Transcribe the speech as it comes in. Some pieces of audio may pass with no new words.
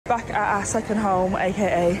back at our second home,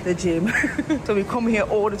 aka the gym. So we come here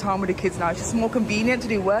all the time with the kids now. It's just more convenient to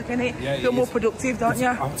do work, innit? Yeah, Feel more productive, don't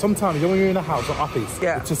you? Sometimes, you know, when you're in a house or office,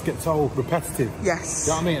 yeah, it just gets so repetitive. Yes.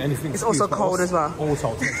 You know what I mean? Anything. It's also cold as well.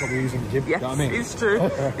 Also, that's what we're using the gym. Yes, you know what I mean? it's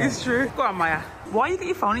true. It's true. Go on, Maya. Why you got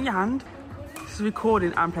your phone in your hand? She's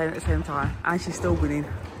recording and playing at the same time, and she's still winning.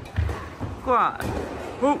 Go on.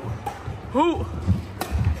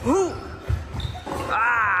 Who?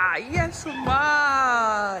 Ah, yes,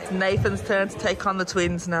 my. It's Nathan's turn to take on the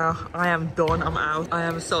twins now. I am done. I'm out. I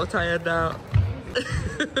am so tired now.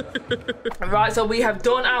 Right, so we have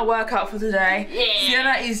done our workout for today. Yeah.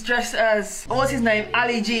 Sienna is dressed as, what's his name?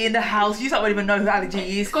 Ali G in the house. You don't even know who Ali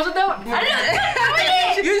G is. Because I don't.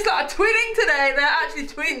 You like twinning today. They're actually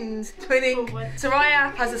twins. Twinning.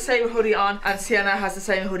 Soraya has the same hoodie on and Sienna has the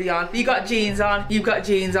same hoodie on. You got jeans on. You've got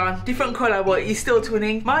jeans on. Different colour, but you're still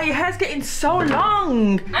twinning. My, your hair's getting so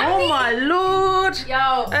long. Oh my lord.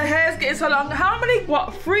 Yo. Her hair's getting so long. How many?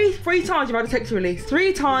 What? Three times you've had a text release?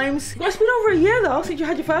 3 times. It's been over a year though since you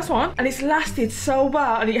had your first one, and it's lasted so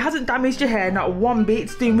well, and it hasn't damaged your hair not one bit.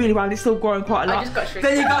 It's doing really well. And it's still growing quite a lot. I just got shrink.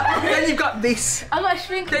 Then you've got this. I got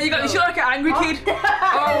shrink. Then you got this. You're like an angry kid.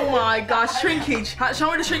 Oh my gosh, shrinkage.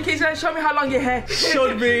 Show me the shrinkage. Then show me how long your hair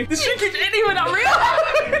should be. The shrinkage ain't even that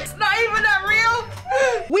real. It's not even that real.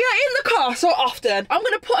 We are in the car so often. I'm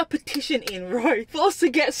gonna put a petition in, right, for us to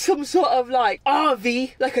get some sort of like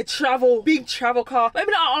RV, like a big travel car.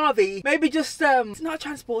 Maybe not an RV, maybe just it's not a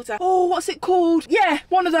transporter. Oh, what's it called? Yeah,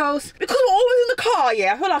 one of those. Because we're always in the car,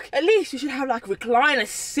 yeah, I feel like at least we should have like recliner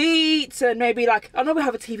seats and maybe like, I know we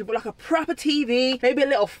have a TV, but like a proper TV, maybe a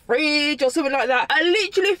little fridge or something like that. I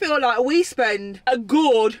literally feel like we spend a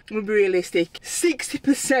good, we'll be realistic,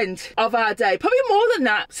 60% of our day, probably more than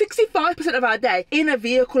that, 65% of our day in a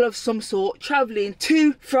vehicle of some sort, travelling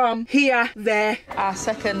to, from, here, there. Our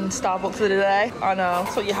second Starbucks of the day. I know,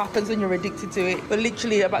 that's what happens when you're addicted to it. We're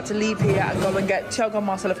literally about to leave here and go and get Tiago and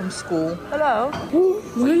Marcella from school. Hello.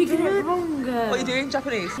 What are you doing wrong? What are you doing?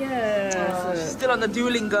 Japanese? Yes. Oh, she's still on the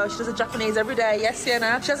Duolingo. She does a Japanese every day. Yes,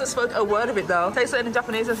 Sienna. She hasn't spoke a word of it though. Say something in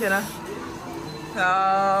Japanese, Sienna.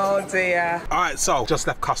 Oh dear. Alright, so just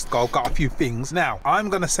left Costco, got a few things. Now, I'm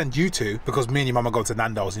gonna send you two, because me and your mama go to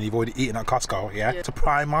Nando's and you've already eaten at Costco, yeah? To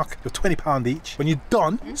Primark, you're £20 each. When you're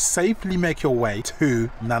done, safely make your way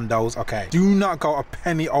to Nando's, okay? Do not go a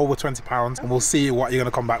penny over £20 and we'll see what you're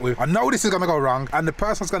gonna come back with. I know this is gonna go wrong and the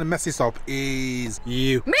person that's gonna mess this up is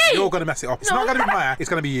you. Me? You're gonna mess it up. It's not gonna be Maya, it's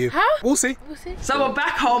gonna be you. How? We'll see. So we're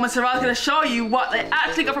back home and Sarah's gonna show you what they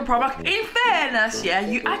actually got from Primark. In fairness, yeah,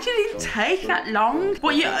 you actually didn't take that long.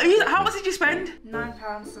 But how much did you spend?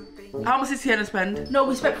 £9 something. How much did Sienna spend? No,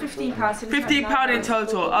 we spent £15. So £15 in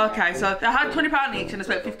total. Okay, so they had £20 each and they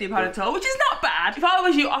spent £15 in total, which is not bad. If I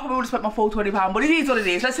was you, I probably would have spent my full £20, but it is what it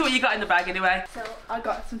is. Let's see what you got in the bag anyway. So I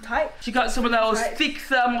got some tights. She got some of those thick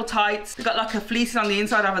thermal tights. They got like a fleece on the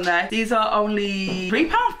inside, haven't they? These are only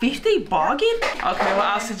 £3.50, bargain. Okay,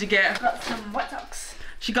 what else did you get? Got some white socks.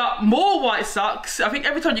 She got more white socks. I think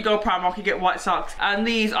every time you go to Primark, you get white socks. And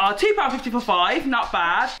these are £2.50 for 5, not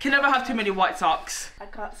bad. Can never have too many white socks. I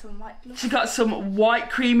got some white gloves. She got some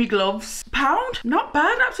white creamy gloves. £1? Not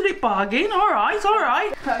bad, absolute bargain. All right, all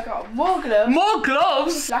right. I got more gloves. More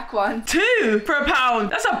gloves? Black one. 2 for £1.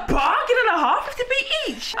 That's a bargain and a half,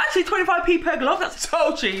 50p each. Actually, 25p per glove, that's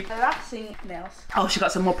so cheap. The last thing, nails. Oh, she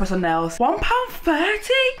got some more press on nails. £1.30?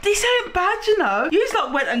 This ain't bad, you know. You just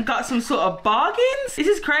like went and got some sort of bargains.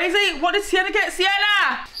 This is crazy. What did Sienna get? Sienna!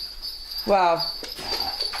 Wow.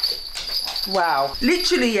 Wow.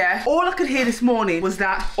 Literally, yeah, all I could hear this morning was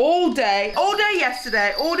that all day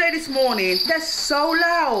yesterday, all day this morning, they're so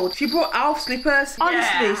loud. She brought Alf slippers.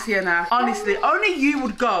 Honestly, Sienna, honestly, only you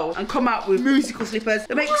would go and come out with musical slippers.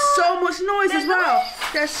 They make so much noise as well.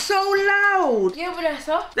 They're so loud. Yeah, but they're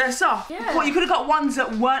soft. They're soft? Yeah. Well, you could have got ones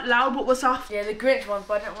that weren't loud but were soft. Yeah, the Greers ones,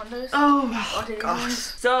 but I don't want those. Oh my gosh.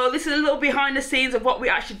 So this is a little behind the scenes of what we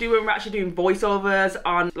actually do when we're actually doing voiceovers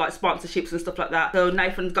on like sponsorships and stuff like that. So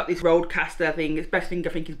Nathan's got this Roadcaster thing. It's the best thing I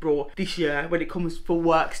think he's brought this year when it comes for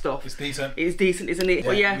work stuff. It's decent. It's decent, isn't it? Yeah,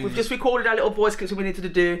 but yeah, we've just recorded our little voice clips we needed to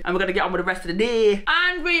do and we're going to get on with the rest of the day.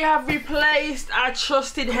 And we have replaced our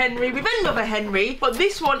trusted Henry with another Henry, but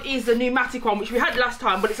this one is the pneumatic one which we had last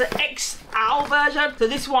time, but it's an XL version. So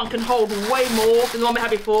this one can hold way more than the one we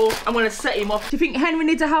had before. I'm going to set him up. Do you think Henry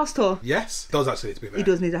needs a house tour? Yes, does actually, to be fair. He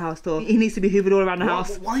does need a house tour. He needs to be hoovered all around the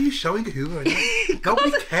house. Why are you showing a hoover?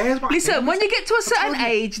 Nobody cares about Listen, when you get to a certain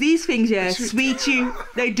age, these things, Yeah, sweet you.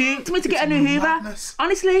 They do. It's me to get a new Hoover. madness.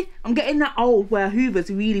 Honestly, I'm getting that old where Hoovers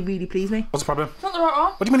really, really please me. What's the problem? It's not the right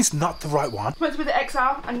one. What do you mean it's not the right one? It's meant to be the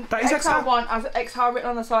XL, and That is XL? one has XL written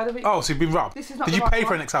on the side of it. Oh, so you've been robbed. This is not Did the you right pay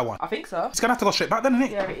for one. an XL one? I think so. It's gonna have to go straight back then, isn't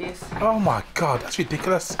it? Yeah, it is. Oh my god, that's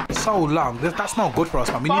ridiculous. So long. That's not good for us,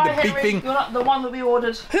 man. We Bye, need the big Henry. thing. You're not the one that we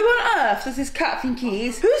ordered. Who on earth does this cat think he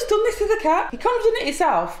is? Who's done this to the cat? He comes in it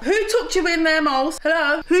himself. Who tucked you in there, Moles?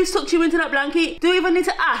 Hello? Who's tucked you into that blanket? Do you even need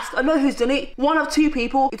to ask? I know who's done it. One of two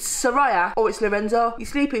people. It's Soraya or it's Lorenzo. You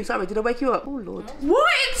sleeping? Sorry, did I wake you up? Oh lord.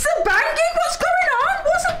 What? It's a banging? What's going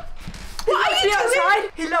on? What are you doing?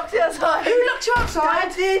 Outside. He locked it outside. Who locked you outside?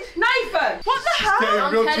 Dad did. Nathan! What the hell?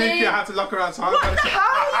 Yeah, real telling cheeky. you. I had to lock her outside. What the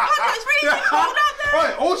hell? It's really cold out there.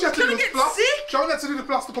 Right, all she had to do Gonna was get floss. sick. She only had to do the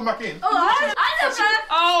floss to come back in. I know that.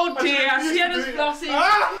 Oh She dear, used to Sienna's do it. flossing.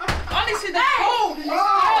 Ah! Honestly, they're cold.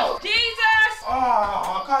 Oh! Jesus! Oh,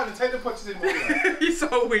 I can't even take the punches anymore. You're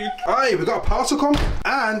so weak. Hey, we got a parcel come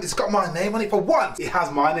and it's got my name on it for once. It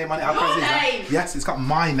has my name on it. How crazy is that? name? Yes, it's got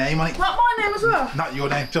my name on it. Not my name as well. Not your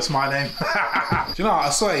name, just my name. Do you know what? I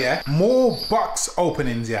swear, yeah, more box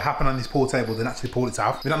openings happen on this pool table than actually pull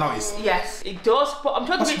itself. We don't notice. Yes, it does, but I'm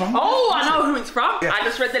trying to What's think. wrong? Oh, I know who it's from. Yeah. I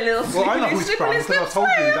just read the little Well, I know who slip it's from in his because I lips. told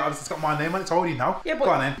you that it's got my name on it. I told you now. Yeah, but-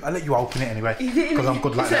 go on then. I'll let you open it anyway He didn't- because I'm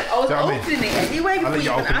good like Listen, that. I was Do you know what I mean? opening it anyway I'll before let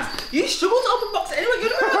you you even open it. asked. You struggle to open boxes anyway. You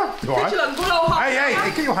Go on. Take your like good old hot.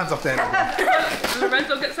 Hey, get your hands off there.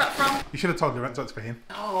 Lorenzo gets that from. You should have told Lorenzo it's for him.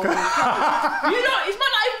 Oh, you know, it's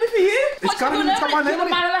might not even be for you. It's got your my name You're on the it.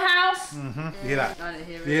 man of the house. You hear that? I didn't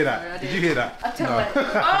hear it. You hear that? Did you hear that? I tell No. you.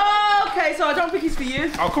 Oh, okay, so I don't think it's for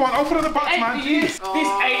you. Oh, come on, open the box, Ain't man. for you. Jeez. This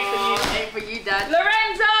ain't for you. Ain't for you, Dad.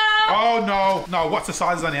 Lorenzo! Oh no, what's the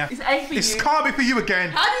size on here? It's 8 for It you. can't be for you again.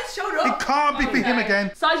 How did it show up? It can't be for him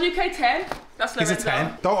again. Size UK 10. That's Is Lorenzo. it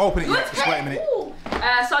 10? Don't open it Good yet. Just wait a 10. minute. Ooh.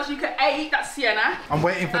 Size UK 8. That's Sienna. I'm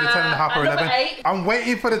waiting for the 10.5 or number 11. 8. I'm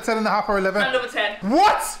waiting for the 10.5 or 11. And number 10.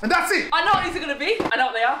 What? And that's it? I know what these are gonna be. I know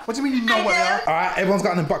what they are. What do you mean you know what they are? Alright, everyone's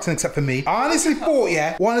got an unboxing except for me. I honestly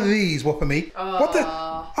thought, one of these were for me. What the?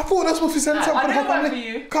 I thought that's what we sent out I for the knew whole it was family. for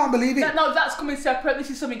you. Can't believe it. No, that's coming separate. This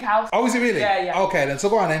is something else. Oh, is it really? Yeah. Okay then, so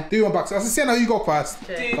go on then. Do your unboxing. I said, Sienna, you go first.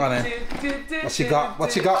 Go on then. What you got?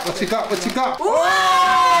 What you got? What you got? What you got? Whoa!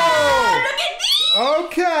 Look at these!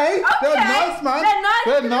 Okay. They're nice, man. They're nice.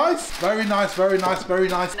 They're nice. Very nice, very nice, very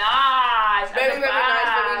nice. Nice. Very, very nice,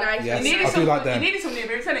 very nice. Yes, You needed I do like them. You needed some new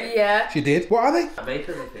boots, didn't Yeah. She did. What are they?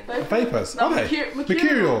 Vapors, I think. Vapors. No, Are they?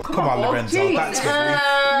 mercurial. Come on, Bob. Lorenzo. Jeez. That's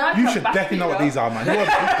good. You should definitely know what these are, man. You're a big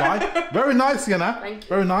guy. Very nice, Sienna. Thank you.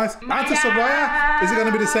 Very nice. And to Soraya, is it going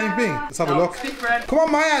to be the same thing? Let's have a look. It's different. Come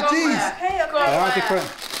on, Maya. Jeez. Hey, They are different.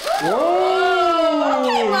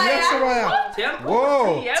 Whoa. Yes, Soraya. Tiempo.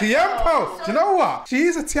 Whoa, Tiempo. Tiempo. Do you know what? She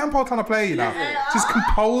is a Tiempo kind of player, you know. She's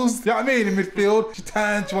composed, you know what I mean? In midfield, she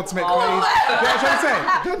turns, she wants to make plays. You know what I'm trying to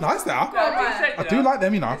say? They're nice, they are. I do like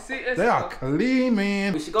them, you know. They are clean,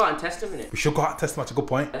 man. We should go out and test them in it. We should go out and test them, that's a good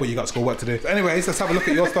point. But you got schoolwork to do. So anyways, let's have a look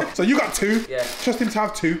at your stuff. So you got 2. Yeah. Trust him to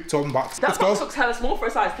have 2 to unbox. That Let's box go. looks hella small for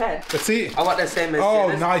a size 10. Let's see. I want the same as Oh,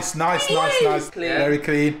 Sienna's. nice. Clean. Very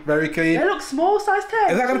clean, very clean. They look small, size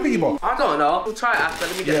 10. Is that going to fit you, Bob? I don't know. We'll try it after.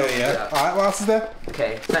 Let me get it. Yeah. Alright, what else is there?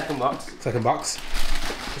 Okay, second box. Second box.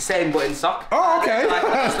 The same but in sock. Oh, okay.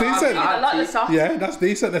 That's decent. I like the sock. Yeah, that's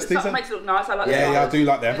decent. That's The sock decent. makes it look nice. I like Yeah, I the do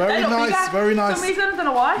like them. Very They look nice, bigger. very For nice. some reason, I don't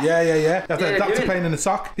know why. Yeah. You have to Yeah, adapt to doing- playing in the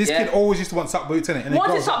sock. This Yeah. kid always used to want sock boots in it. And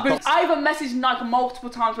Wanted sock boots. I even messaged Nike multiple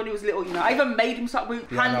times when he was little, you know. I even made him sock boots,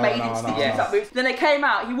 Yeah, handmade no, him no, stitched no. sock boots. Then they came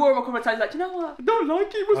out, he wore them a couple of times, like, you know what? I don't like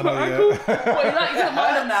it, it was I my know, ankle. yeah. But he doesn't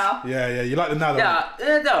mind them now. Yeah, you like them now, though? Yeah,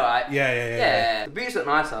 they're alright. Yeah. Yeah, the boots look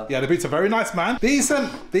nicer. Yeah, the boots are very nice, man.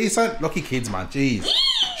 Decent. Lucky kids, man. Jeez.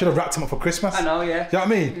 Should have wrapped them up for Christmas. I know, yeah. Do you know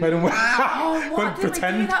what I mean? Made them what did we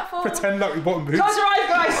do that for? pretend like we bought them boots. Close your eyes,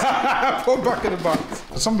 guys. Put them back in the box.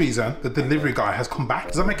 For some reason, the delivery guy has come back.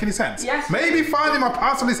 Does that make any sense? Yes. Maybe finally my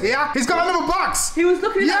parcel is here. He's got another box. He was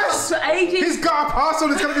looking at Yes! that box for ages. He's got a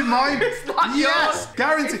parcel. It's gonna be mine. It's not Yes, yours.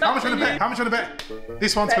 guaranteed. It's How not much on the for bet? you. How much on the bet?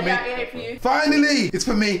 This one's for me. Yeah, it ain't for you. Finally, it's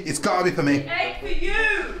for me. It's gotta be for me. Ain't for you.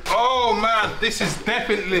 Oh man, this is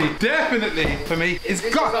definitely for me. It's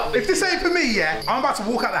got. If this ain't for me, yeah, I'm about to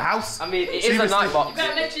walk out the house. I mean, it is a Seriously. night box. You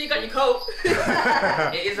better make sure you got your coat.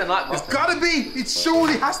 It is a night box. It's gotta be. It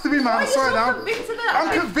surely has to be, man. I You're swear so now. convinced of that.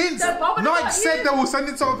 I'm convinced. They're bothered Nike about said you. they will send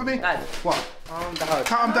it over for me. Dad, What? calm down.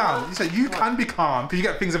 Calm down. You said you can be calm because you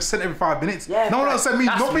get things sent every 5 minutes. Yeah, no one but else sent me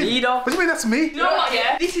that's nothing. me, though. What do you mean that's me? You know what,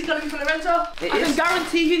 yeah? This is gonna be for Lorenzo. It I is. can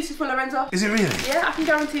guarantee you this is for Lorenzo. Is it really? Yeah, I can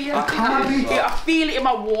guarantee you. I can't believe it. I feel it in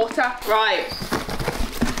my water. Right.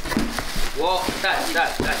 What?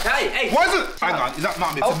 Hey. What is it? Hang on, is that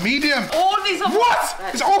not? It's a medium. All these are What?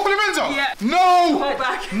 It's all Clemenza? Yeah. No! Go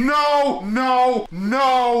back. No!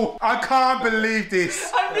 I can't believe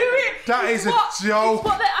this. I knew it. That is a It's joke.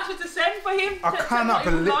 what they asked me to send for him. I cannot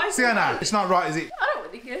believe. Sienna, it's not right, is it? I don't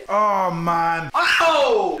really care. Oh man.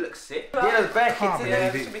 Oh! Looks sick. Yeah, there's bare Can't kids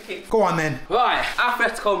believe in it. there. Go on then. Right,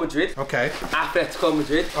 Atletico Madrid. Okay. Atletico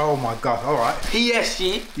Madrid. Oh my god. All right.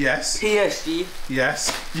 PSG. Yes. PSG.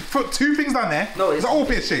 Yes. You put two things down there. No, Is that all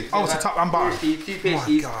PSG? Oh, it's the top and bottom. PSG, two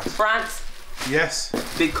PSGs. God. France. Yes.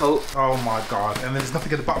 Big coat. Oh my god. And there's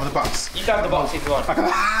nothing at the bottom of the box. You can have the box if you want. He's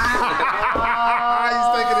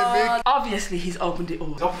taking it big. Obviously, he's opened it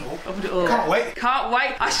all. Opened it all. Can't wait. Can't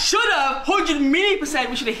wait. I should have 100%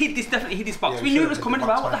 we should have hid this. Definitely hid this box. Yeah, we we knew it should was have coming hid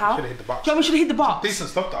the as well. box, What the man. hell? Should have hid the box. Do you know we should have hid the box? Decent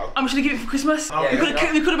stuff though. And we should have given it for Christmas. Oh, we could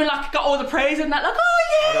have been like got all the praise and that. Like, oh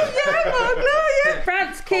yeah.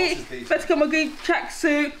 France kit, Atletico Madrid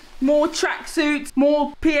tracksuit. More tracksuits,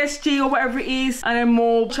 more PSG or whatever it is, and then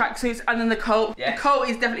more tracksuits, and then the coat. Yeah. The coat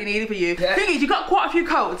is definitely needed for you. Yeah. Thing is, you got quite a few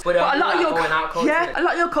coats, But a lot of like your going out coats, yeah, innit? a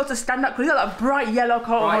lot of your coats are stand up because you got that bright yellow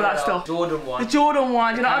coat and all that stuff. Jordan one. The Jordan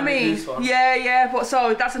one, do you know what I And the mean? loose one. Yeah. But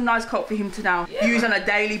so that's a nice coat for him to now Yeah. use on a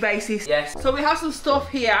daily basis. Yes. So we have some stuff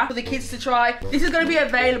here for the kids to try. This is going to be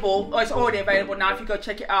available, or it's already available now if you go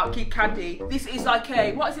check it out. Kid Candy. This is like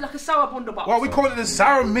a, what is it, like a sour bundle box? Well, we call it the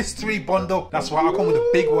Sour Mystery Bundle. That's why I come with the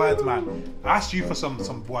big words, man. I asked you for some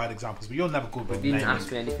word examples, but you're never good with You didn't naming.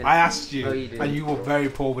 ask me anything. I asked you, No, you didn't. and you were very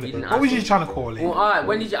poor with it. You didn't What was ask you me. trying to call it? Well, alright,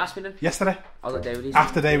 when did you ask me then? Yesterday? I was at day release.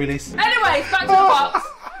 After day release. Anyways, back to the box.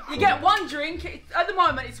 You get one drink. At the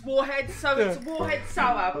moment, it's Warhead, so it's Warhead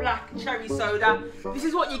Sour Black Cherry Soda. This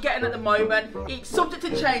is what you're getting at the moment. It's subject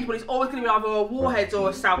to change, but it's always going to be either a Warheads or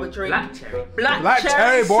a sour drink. Black cherry. Black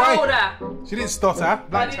cherry, boy. Soda. She didn't stutter.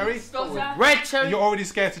 Black I cherry. didn't stutter. Red cherry. You're already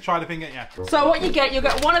scared to try the thing, ain't you? So what you'll get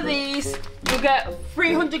one of these. You'll get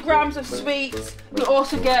 300 grams of sweets. You'll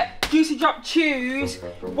also get Juicy Drop Chews,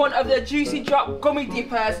 one of the Juicy Drop gummy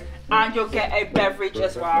dippers, and you'll get a beverage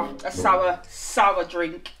as well, a sour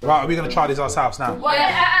drink. Right, are we going to try these ourselves now?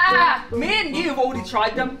 Me and you have already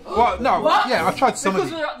tried them. What? No, What? yeah, I've tried some of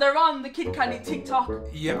Because these. they're on the Kid Candy TikTok.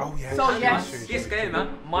 Yeah, oh yeah. So, true, yes. true, true. Get scared,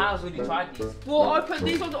 man. Miles already tried these. Well, open.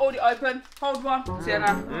 These ones are already open. Hold one.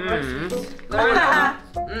 Sienna.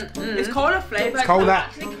 It's cola flavour. It's Cola.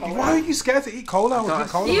 actually cola. Why are you scared to eat cola? Or drink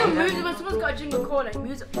cola? You move it when someone's got a drink of cola.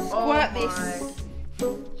 Moves it. Squirt this.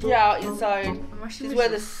 Yeah, inside. This is where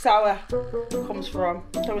the sour comes from.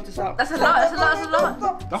 Show me the sour. That's a lot. That's a lot. That's a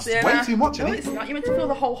lot. That's Sienna. way too much, No, isn't it's it? not. You're meant to fill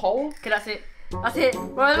the whole hole. Okay, that's it. That's it.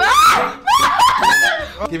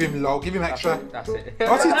 Give him low, give him extra. That's it.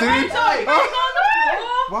 What's he doing? Sorry.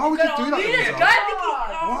 Why would you do that, Lorenzo?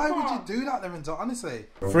 Why Why would you do that, Lorenzo? Honestly.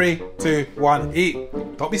 3, 2, 1,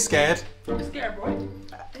 eat. Don't be scared. I'm scared, boy.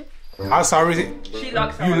 How sour is it? She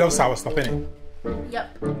likes sour. You love sour stuff, innit?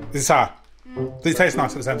 Yep. Is it sour? Does it taste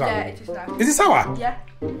nice at the same time? Yeah, it is that. Is it sour? Yeah.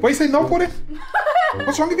 Why you say no, Pudding?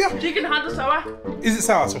 What's wrong with you? She can handle sour. Is it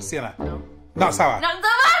sour, Sienna? No. Not sour? Not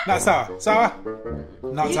that. Not sour? Sour?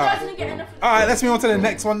 Not You sour. guys didn't get enough. Alright, let's move on to the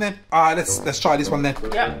next one then. Alright, let's try this one then.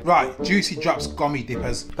 Yep. Right, Juicy Drops Gummy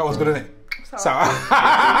Dippers. That one's good, isn't it?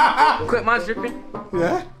 Sour. Quick, mine's dripping.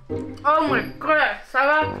 Yeah? Oh my god,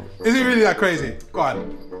 sour. Is it really that crazy? Go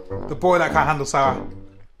on. The boy that can't handle sour.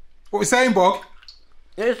 What we saying, Bog?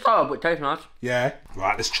 It's sour, but it tastes nice. Yeah?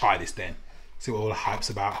 Right, let's try this then. See what all the hype's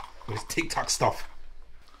about. All this TikTok stuff.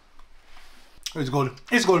 It's good.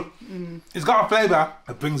 It's good. It's got a flavour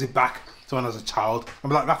that brings it back to when I was a child. I'm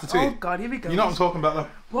like Ratatouille. Oh God, here we go. You know what I'm talking about though?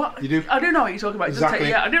 What? You do? I do know what you're talking about. It does Exactly.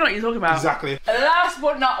 yeah, I do know what you're talking about. Exactly. Last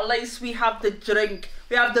but not least, we have the drink.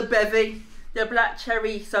 We have the bevy, the black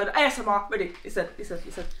cherry soda. ASMR. Ready? Listen.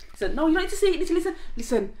 No, you don't need to see it.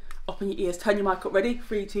 Listen. Open your ears. Turn your mic up. Ready?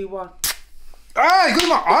 3, 2, 1. Hey, good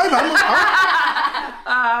my eye, man.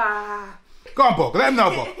 Ah. Go on, Bog. Let him know,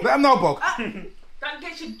 Bog. Let him know, Bog. That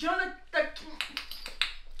gets you Jonathan.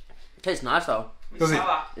 It tastes nice though. Does it?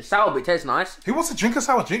 It's sour, but it tastes nice. Who wants to drink a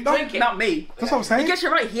sour drink, though? Drink it. Not me. That's what I'm saying. It gets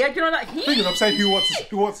you right here. Do you know that here? I'm saying who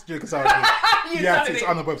wants to drink a sour drink. You Yes, know it's it.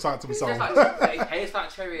 on the website to be sold. It tastes like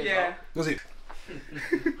cherry as Yeah. Does it?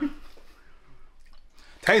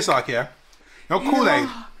 Tastes like, yeah. No Kool-Aid.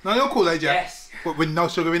 No, no Kool-Aid, yeah. Yes. But with no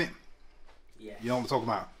sugar in it. Yeah. You know what I'm talking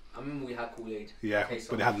about? I remember we had Kool-Aid. Yeah, Tastes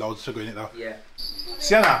but they like- had loads of sugar in it though. Yeah.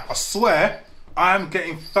 Sienna, I swear, I'm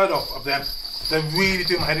getting fed up of them. They're really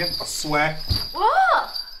doing my head in, I swear. What?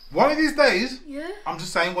 One of these days, Yeah. I'm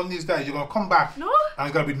just saying, one of these days, you're going to come back No. and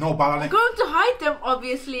there's going to be no ball on I'm it. going to hide them,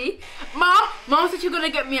 obviously. Mom said you're gonna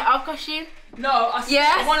get me an afghan. No, I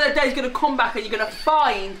Yes. one of the days you're gonna come back and you're gonna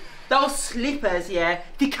find those slippers, yeah,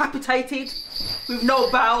 decapitated with no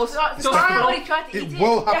bells. So I already tried to eat It it.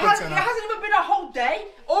 will It happen hasn't tonight. even been a whole day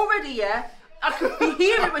already, yeah. I could be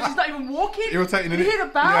hearing when she's not even walking. Irritating, You innit? hear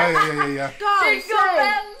the bell? Yeah. Guys, Jingle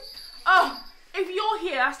bells. oh, if you're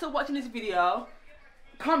here still watching this video,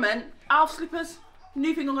 comment Alf slippers.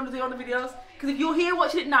 New thing I'm gonna do on the videos. Because if you're here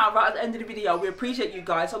watching it now, right at the end of the video, we appreciate you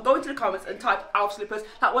guys. So go into the comments and type Alf slippers.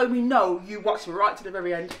 That way we know you watched right to the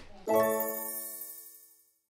very end.